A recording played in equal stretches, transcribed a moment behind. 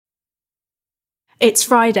It's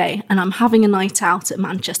Friday and I'm having a night out at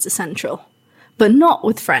Manchester Central. But not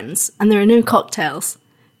with friends, and there are no cocktails.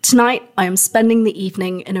 Tonight, I am spending the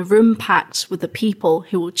evening in a room packed with the people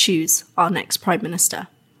who will choose our next Prime Minister.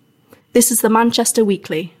 This is the Manchester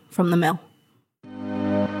Weekly from The Mill.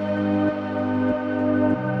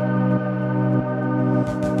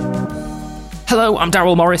 Hello, I'm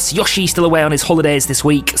Daryl Morris. Yoshi's still away on his holidays this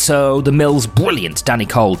week, so The Mill's brilliant Danny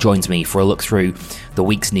Cole joins me for a look through the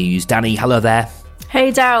week's news. Danny, hello there.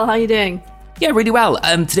 Hey Daryl, how are you doing? Yeah, really well.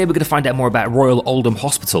 Today we're going to find out more about Royal Oldham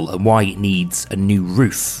Hospital and why it needs a new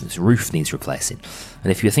roof. This roof needs replacing. And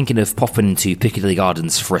if you're thinking of popping to Piccadilly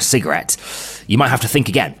Gardens for a cigarette, you might have to think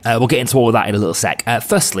again. We'll get into all of that in a little sec.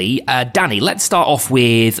 Firstly, Danny, let's start off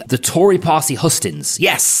with the Tory party hustings.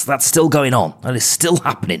 Yes, that's still going on. That is still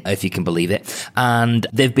happening, if you can believe it. And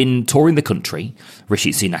they've been touring the country,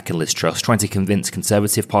 Rishi Sunak and Liz Truss, trying to convince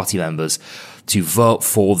Conservative Party members to vote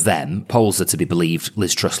for them. Polls are to be believed.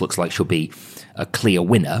 Liz Truss looks like she'll be a clear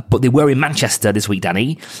winner. But they were in Manchester this week,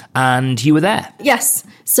 Danny, and you were there. Yes.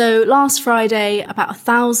 So last Friday, about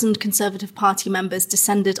 1,000 Conservative Party members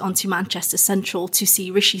descended onto Manchester Central to see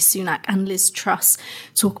Rishi Sunak and Liz Truss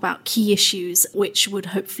talk about key issues which would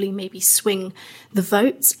hopefully maybe swing the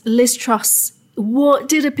vote. Liz Truss what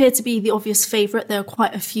did appear to be the obvious favourite. There were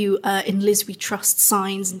quite a few in Liz We Trust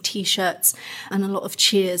signs and T-shirts and a lot of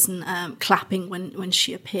cheers and clapping when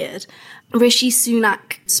she appeared. Rishi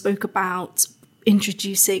Sunak spoke about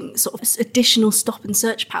introducing sort of additional stop and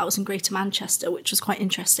search powers in Greater Manchester, which was quite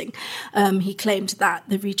interesting. He claimed that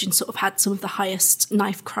the region sort of had some of the highest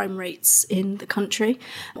knife crime rates in the country.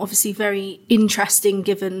 Obviously very interesting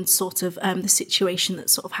given sort of the situation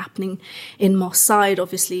that's sort of happening in Moss Side.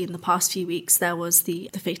 Obviously in the past few weeks there was the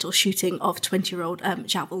fatal shooting of 20-year-old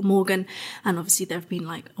Javel Morgan, and obviously there have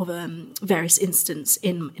been various incidents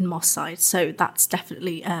in Moss Side. So that's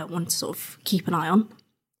definitely one to sort of keep an eye on.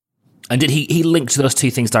 And did he link to those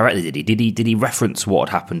two things directly, did he? Did he reference what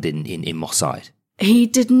had happened in Moss Side? He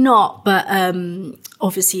did not, but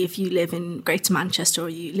obviously if you live in Greater Manchester or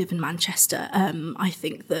you live in Manchester, I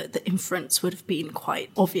think that the inference would have been quite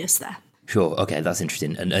obvious there. Sure, okay, that's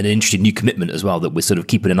interesting. And an interesting new commitment as well that we're sort of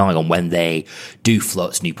keeping an eye on when they do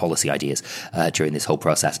float new policy ideas during this whole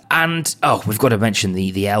process. And, we've got to mention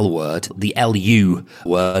the L word, the LU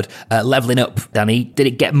word, levelling up. Danny, did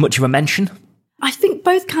it get much of a mention? I think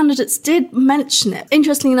both candidates did mention it.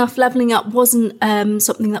 Interestingly enough, levelling up wasn't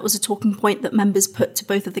something that was a talking point that members put to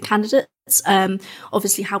both of the candidates.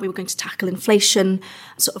 Obviously how we were going to tackle inflation,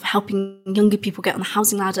 sort of helping younger people get on the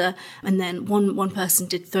housing ladder. And then one person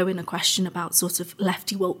did throw in a question about sort of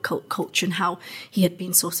lefty woke culture and how he had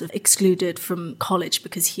been sort of excluded from college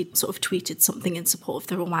because he'd sort of tweeted something in support of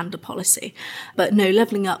the Rwanda policy. But no,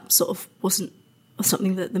 levelling up sort of wasn't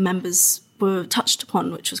something that the members were touched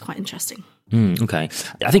upon, which was quite interesting. Okay.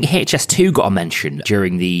 I think HS2 got a mention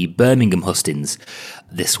during the Birmingham hustings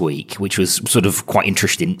this week, which was sort of quite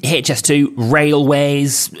interesting. HS2,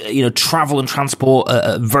 railways, travel and transport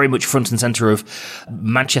are very much front and centre of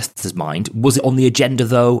Manchester's mind. Was it on the agenda,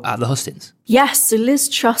 though, at the hustings? Yes, so Liz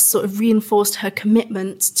Truss sort of reinforced her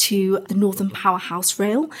commitment to the Northern Powerhouse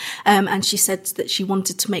Rail, and she said that she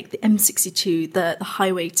wanted to make the M62 the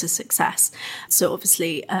highway to success. So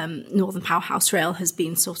obviously, Northern Powerhouse Rail has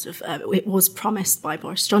been sort of, it was promised by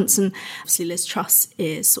Boris Johnson. Obviously, Liz Truss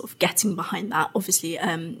is sort of getting behind that, obviously,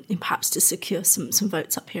 perhaps to secure some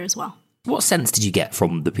votes up here as well. What sense did you get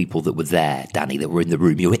from the people that were there, Danny, that were in the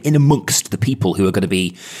room? You were in amongst the people who are going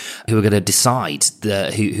to decide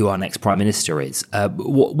who our next Prime Minister is.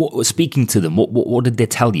 What speaking to them, what did they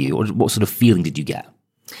tell you? What sort of feeling did you get?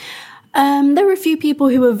 There were a few people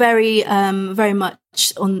who were very much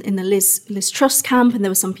in the Liz Truss camp, and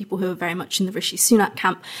there were some people who were very much in the Rishi Sunak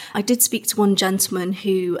camp. I did speak to one gentleman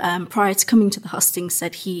who, prior to coming to the hustings,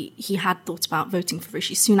 said he had thought about voting for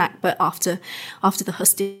Rishi Sunak, but after the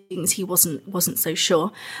hustings, he wasn't so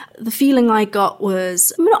sure. The feeling I got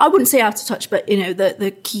was, I wouldn't say out of touch, but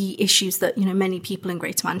the key issues that many people in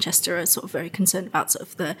Greater Manchester are sort of very concerned about, sort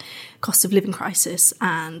of the cost of living crisis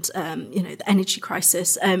and the energy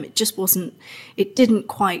crisis. It just wasn't. It didn't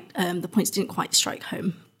quite. The points didn't quite strike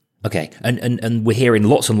home. Okay, and we're hearing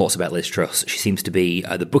lots and lots about Liz Truss. She seems to be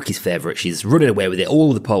the bookies' favourite. She's running away with it. All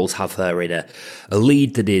of the polls have her in a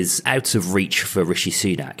lead that is out of reach for Rishi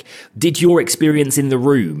Sunak. Did your experience in the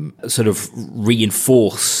room sort of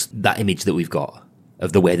reinforce that image that we've got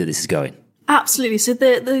of the way that this is going? Absolutely. So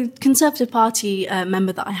the Conservative Party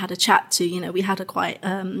member that I had a chat to, we had a quite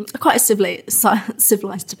a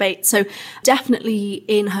civilized debate. So definitely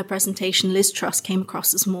in her presentation, Liz Truss came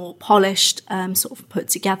across as more polished, sort of put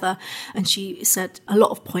together, and she said a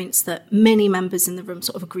lot of points that many members in the room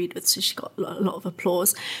sort of agreed with. So she got a lot of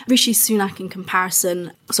applause. Rishi Sunak, in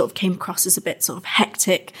comparison, sort of came across as a bit sort of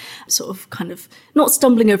hectic, sort of kind of not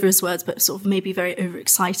stumbling over his words, but sort of maybe very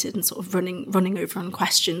overexcited and sort of running over on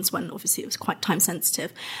questions when obviously it was quite time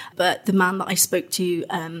sensitive. But the man that I spoke to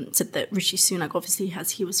said that Rishi Sunak, obviously,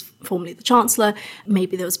 he was formerly the Chancellor,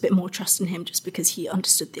 maybe there was a bit more trust in him just because he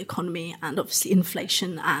understood the economy, and obviously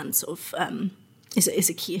inflation and sort of is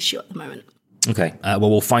a key issue at the moment. Okay, well,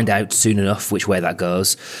 we'll find out soon enough which way that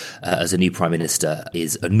goes as a new Prime Minister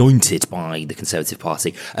is anointed by the Conservative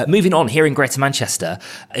Party. Moving on, here in Greater Manchester,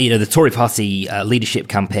 the Tory Party leadership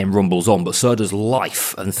campaign rumbles on, but so does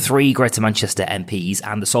life. And 3 Greater Manchester MPs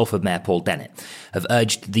and the Salford Mayor, Paul Dennett, have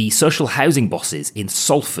urged the social housing bosses in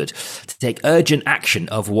Salford to take urgent action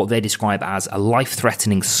over what they describe as a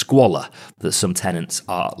life-threatening squalor that some tenants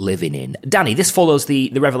are living in. Danny, this follows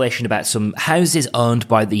the revelation about some houses owned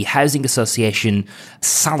by the Housing Association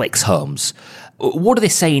Salix Homes. What are they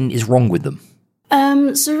saying is wrong with them?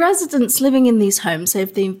 So residents living in these homes,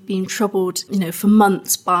 they've been troubled, for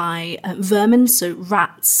months by vermin, so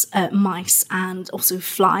rats, mice, and also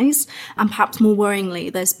flies. And perhaps more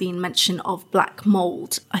worryingly, there's been mention of black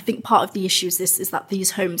mould. I think part of the issue is that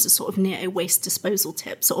these homes are sort of near a waste disposal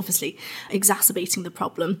tip, so obviously exacerbating the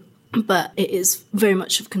problem. But it is very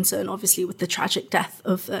much of concern, obviously, with the tragic death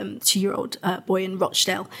of a 2-year-old boy in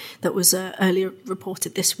Rochdale that was earlier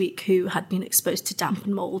reported this week, who had been exposed to damp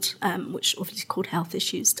and mould, which obviously caused health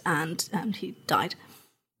issues, and he died.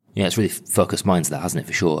 Yeah, it's really focused minds, that, hasn't it,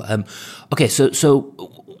 for sure. Okay, so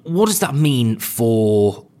what does that mean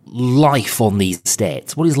for life on these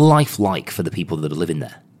estates? What is life like for the people that are living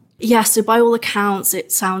there? Yeah, so by all accounts,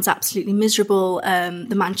 it sounds absolutely miserable.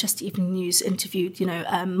 The Manchester Evening News interviewed,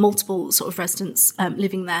 multiple sort of residents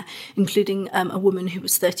living there, including a woman who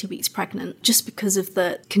was 30 weeks pregnant, just because of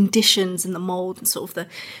the conditions and the mould and sort of the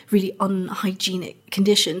really unhygienic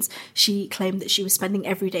conditions. She claimed that she was spending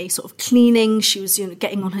every day sort of cleaning. She was,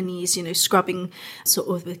 getting on her knees, scrubbing sort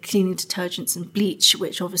of with cleaning detergents and bleach,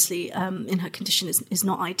 which obviously in her condition is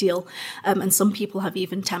not ideal. And some people have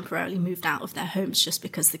even temporarily moved out of their homes just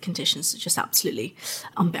because the conditions are just absolutely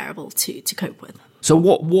unbearable to cope with. So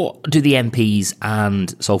what do the MPs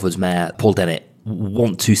and Salford's Mayor, Paul Dennett,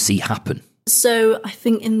 want to see happen? So I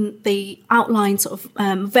think they outline sort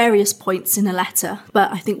of various points in a letter,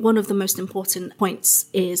 but I think one of the most important points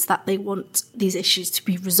is that they want these issues to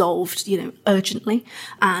be resolved, urgently,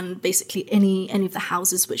 and basically any of the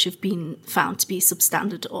houses which have been found to be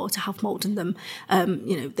substandard or to have mould in them,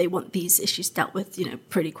 they want these issues dealt with,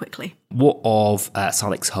 pretty quickly. What of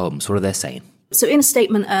Salix Homes? What are they saying? So in a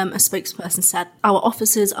statement, a spokesperson said, "Our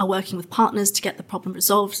officers are working with partners to get the problem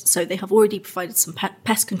resolved. So they have already provided some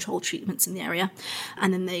pest control treatments in the area.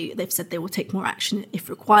 And then they've said they will take more action if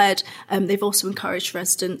required. They've also encouraged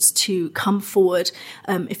residents to come forward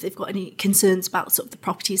if they've got any concerns about sort of the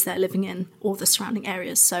properties they're living in or the surrounding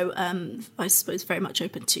areas. So I suppose very much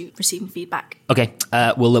open to receiving feedback." Okay,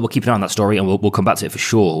 we'll keep an eye on that story, and we'll come back to it for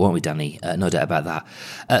sure, won't we, Danny? No doubt about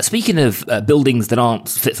that. Speaking of buildings that aren't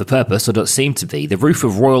fit for purpose or don't seem to be, the roof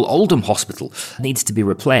of Royal Oldham Hospital needs to be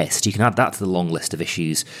replaced. You can add that to the long list of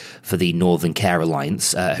issues for the Northern Care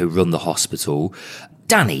Alliance, who run the hospital.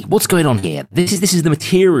 Danny, what's going on here? This is the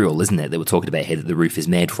material, isn't it, that we're talking about here, that the roof is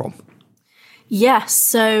made from? Yes,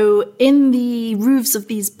 so in the roofs of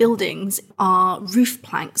these buildings are roof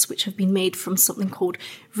planks which have been made from something called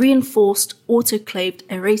reinforced autoclaved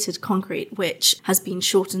aerated concrete, which has been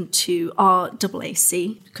shortened to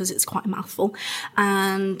RAAC because it's quite a mouthful.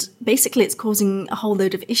 And basically it's causing a whole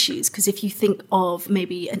load of issues, because if you think of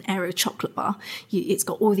maybe an Aero chocolate bar, it's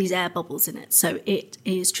got all these air bubbles in it. So it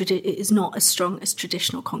is not as strong as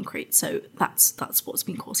traditional concrete. So that's what's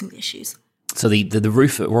been causing the issues. So the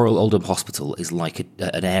roof at Royal Oldham Hospital is like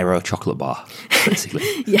an Aero chocolate bar, basically.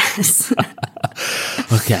 Yes.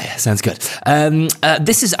 Okay, sounds good.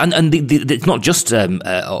 This is it's not just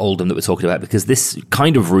Oldham that we're talking about, because this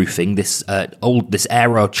kind of roofing, this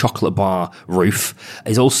Aero chocolate bar roof,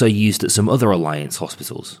 is also used at some other Alliance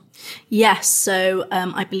hospitals. Yes, so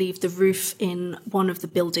I believe the roof in one of the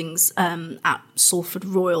buildings at Salford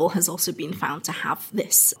Royal has also been found to have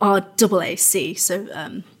this RAAC, so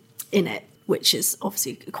in it, which is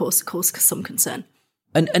obviously cause some concern.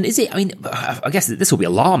 And is it? I mean, I guess this will be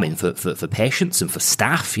alarming for patients and for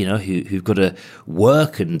staff, who've got to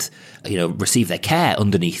work and receive their care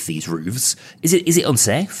underneath these roofs. Is it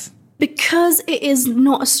unsafe? Because it is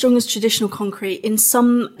not as strong as traditional concrete, in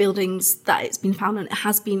some buildings that it's been found, and it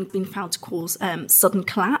has been found to cause sudden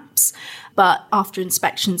collapse. But after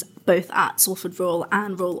inspections, both at Salford Royal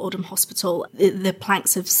and Royal Oldham Hospital, the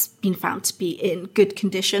planks have been found to be in good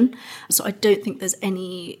condition. So I don't think there's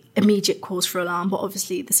any immediate cause for alarm, but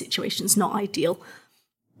obviously the situation's not ideal.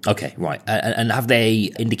 Okay, right. And have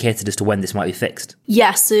they indicated as to when this might be fixed?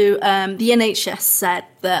 Yeah, so the NHS said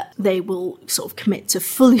that they will sort of commit to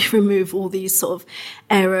fully remove all these sort of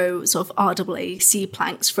aero sort of RAAC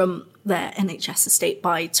planks from their NHS estate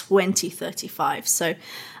by 2035. So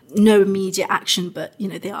no immediate action, but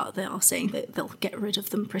they are saying that they'll get rid of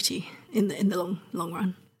them pretty in the long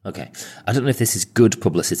run. Okay. I don't know if this is good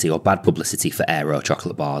publicity or bad publicity for Aero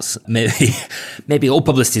chocolate bars. Maybe all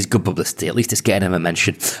publicity is good publicity. At least it's getting them a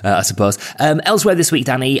mention, I suppose. Elsewhere this week,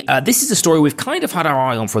 Danny, this is a story we've kind of had our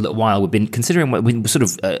eye on for a little while. We've been considering, we're sort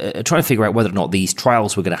of trying to figure out whether or not these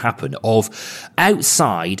trials were going to happen of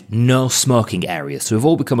outside no smoking areas. So we've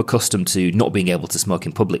all become accustomed to not being able to smoke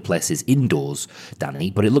in public places indoors, Danny,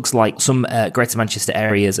 but it looks like some Greater Manchester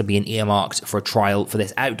areas are being earmarked for a trial for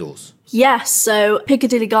this outdoors. Yes, so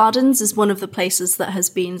Piccadilly Gardens is one of the places that has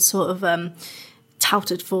been sort of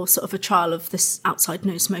touted for sort of a trial of this outside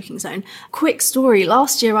no smoking zone. Quick story,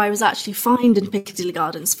 last year I was actually fined in Piccadilly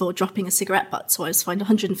Gardens for dropping a cigarette butt, so I was fined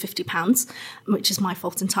 £150, which is my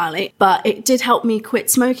fault entirely, but it did help me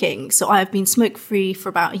quit smoking. So I have been smoke-free for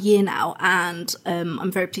about a year now, and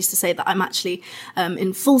I'm very pleased to say that I'm actually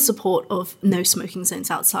in full support of no smoking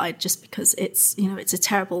zones outside, just because it's a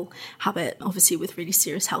terrible habit, obviously with really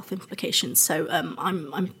serious health implications. So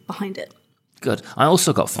I'm behind it. Good. I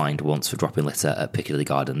also got fined once for dropping litter at Piccadilly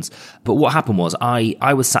Gardens. But what happened was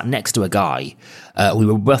I was sat next to a guy. We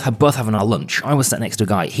were both having our lunch. I was sat next to a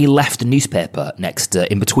guy. He left a newspaper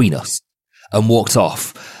in between us and walked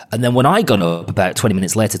off. And then when I got up about 20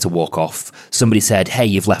 minutes later to walk off, somebody said, "Hey,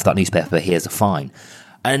 you've left that newspaper. Here's a fine."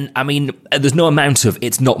 And I mean, there's no amount of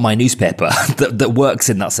 "it's not my newspaper" that works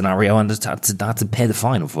in that scenario. And I just had to pay the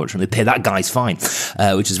fine, unfortunately, pay that guy's fine,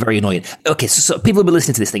 which is very annoying. Okay, so people will be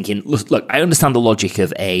listening to this thinking, look, I understand the logic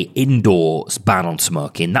of a indoors ban on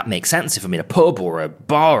smoking. That makes sense if I'm in a pub or a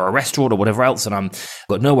bar or a restaurant or whatever else and I've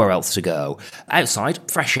got nowhere else to go. Outside,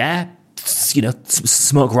 fresh air,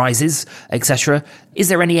 smoke rises, etc. Is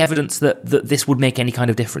there any evidence that this would make any kind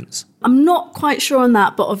of difference? I'm not quite sure on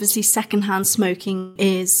that, but obviously secondhand smoking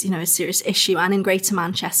is, a serious issue. And in Greater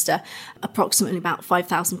Manchester, approximately about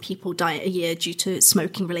 5,000 people die a year due to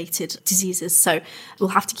smoking-related diseases. So we'll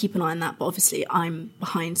have to keep an eye on that. But obviously I'm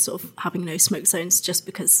behind sort of having no smoke zones just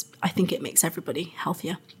because I think it makes everybody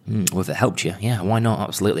healthier. Well, if it helped you, yeah, why not?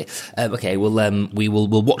 Absolutely. Okay, we'll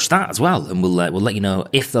watch that as well, and we'll let you know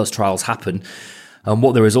if those trials happen and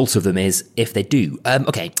what the result of them is if they do.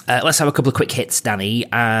 Let's have a couple of quick hits, Danny.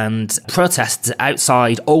 And protests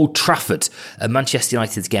outside Old Trafford at Manchester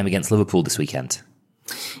United's game against Liverpool this weekend.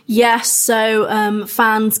 Yes, so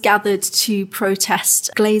fans gathered to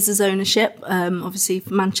protest Glazers' ownership, obviously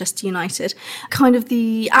for Manchester United. Kind of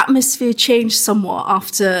the atmosphere changed somewhat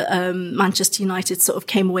after Manchester United sort of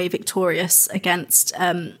came away victorious against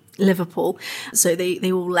Liverpool. So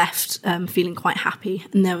they all left feeling quite happy.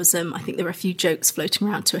 And there was, I think there were a few jokes floating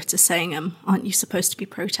around Twitter saying, aren't you supposed to be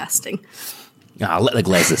protesting? Let the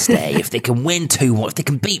Glazers stay. If they can win 2-1, if they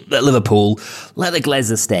can beat Liverpool, let the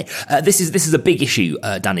Glazers stay. This is a big issue,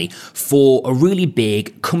 Danny, for a really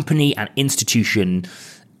big company and institution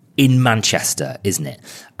in Manchester, isn't it?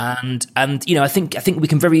 And I think we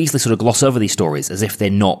can very easily sort of gloss over these stories as if they're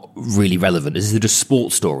not really relevant, as if they're just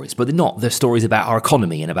sports stories, but they're not. They're stories about our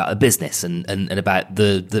economy and about a business and about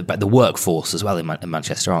the workforce as well in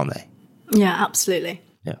Manchester, aren't they? Yeah, absolutely.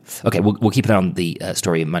 Yeah. Okay, we'll keep an eye on the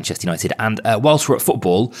story in Manchester United. And whilst we're at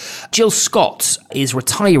football, Jill Scott is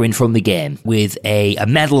retiring from the game with a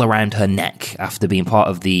medal around her neck after being part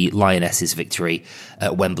of the Lionesses' victory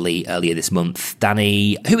at Wembley earlier this month.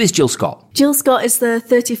 Danny, who is Jill Scott? Jill Scott is the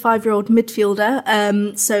 35-year-old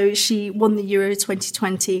midfielder. So she won the Euro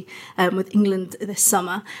 2020 with England this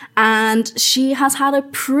summer. And she has had a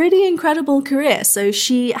pretty incredible career. So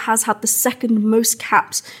she has had the second most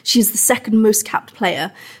capped. She's the second most capped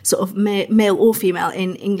player, sort of male or female,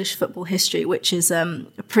 in English football history, which is a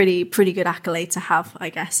pretty good accolade to have, I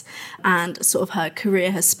guess. And sort of her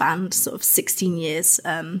career has spanned sort of 16 years,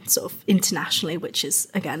 sort of internationally, which is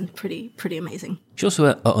again pretty amazing. She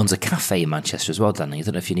also owns a cafe in Manchester as well, Danny. I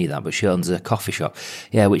don't know if you knew that, but she owns a coffee shop,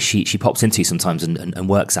 which she pops into sometimes and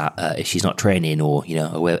works at if she's not training or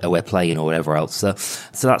away playing or whatever else. So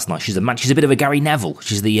that's nice. She's a bit of a Gary Neville.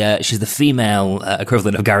 She's the female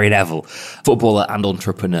equivalent of Gary Neville, footballer and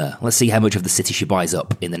entrepreneur. Let's see how much of the city she buys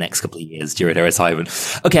up in the next couple of years during her retirement.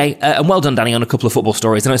 Okay, and well done, Danny, on a couple of football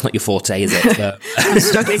stories. I know it's not your forte, is it? I'm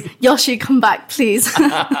struggling. Yoshi, come back, please.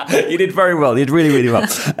 You did very well. You did really, really well.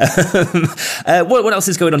 What else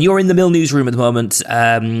is going on? You're in the Mill newsroom at the moment.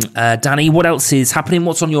 Danny, what else is happening?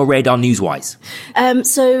 What's on your radar news-wise?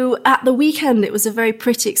 So at the weekend, it was a very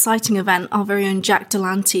pretty exciting event. Our very own Jack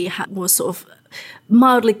Delante was sort of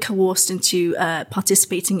mildly coerced into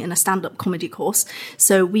participating in a stand-up comedy course.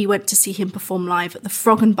 So we went to see him perform live at the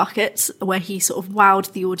Frog and Bucket, where he sort of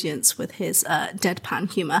wowed the audience with his deadpan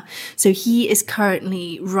humour. So he is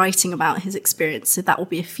currently writing about his experience. So that will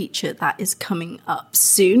be a feature that is coming up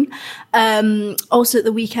soon. Also at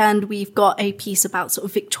the weekend, we've got a piece about sort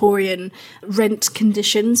of Victorian rent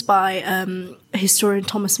conditions by historian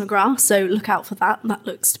Thomas McGrath. So look out for that. That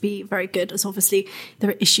looks to be very good, as obviously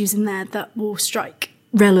there are issues in there that will strike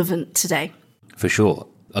relevant today. For sure.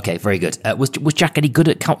 Okay, very good. Was Jack any good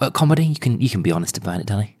at comedy? You can be honest about it,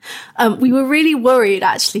 Danny. We were really worried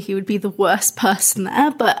actually he would be the worst person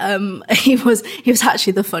there, but he was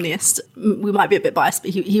actually the funniest. We might be a bit biased,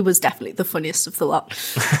 but he was definitely the funniest of the lot.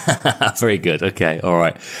 Very good. Okay, all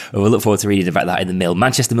right. Well, we'll look forward to reading about that in the Mill.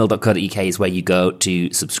 ManchesterMill.co.uk is where you go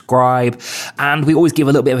to subscribe, and we always give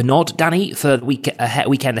a little bit of a nod, Danny, for the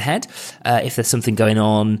weekend ahead. If there's something going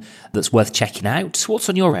on that's worth checking out, what's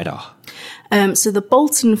on your radar? So the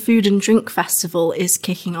Bolton Food and Drink Festival is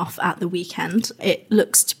kicking off at the weekend. It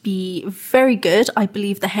looks to be very good. I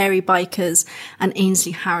believe the Hairy Bikers and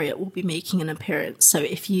Ainsley Harriott will be making an appearance. So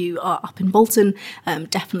if you are up in Bolton,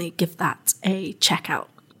 definitely give that a check out.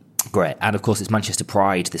 Great. And of course, it's Manchester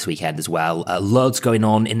Pride this weekend as well. Loads going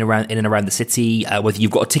on in and around the city. Whether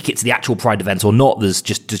you've got a ticket to the actual Pride event or not, there's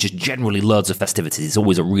just generally loads of festivities. It's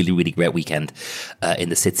always a really, really great weekend in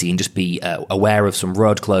the city. And just be aware of some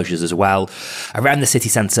road closures as well around the city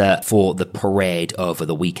centre for the parade over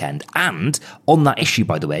the weekend. And on that issue,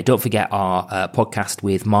 by the way, don't forget our podcast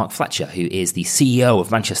with Mark Fletcher, who is the CEO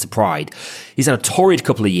of Manchester Pride. He's had a torrid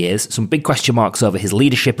couple of years, some big question marks over his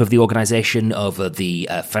leadership of the organisation, over the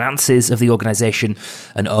finances of the organisation,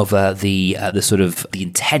 and over the sort of the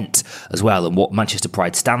intent as well, and what Manchester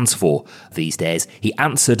Pride stands for these days. He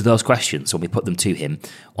answered those questions when we put them to him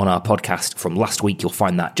on our podcast from last week. You'll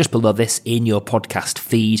find that just below this in your podcast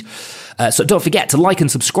feed. So don't forget to like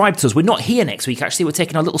and subscribe to us. We're not here next week, actually. We're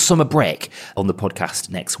taking a little summer break on the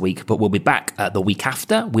podcast next week, but we'll be back the week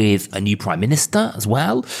after with a new Prime Minister as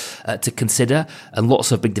well to consider, and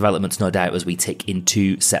lots of big developments, no doubt, as we tick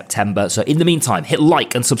into September. So in the meantime, hit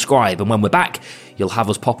like and subscribe, and when we're back, you'll have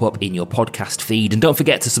us pop up in your podcast feed. And don't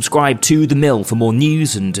forget to subscribe to The Mill for more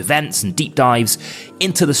news and events and deep dives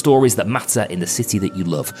into the stories that matter in the city that you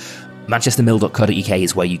love. ManchesterMill.co.uk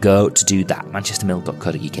is where you go to do that.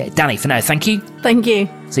 ManchesterMill.co.uk. Danny, for now, thank you. Thank you.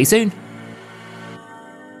 See you soon.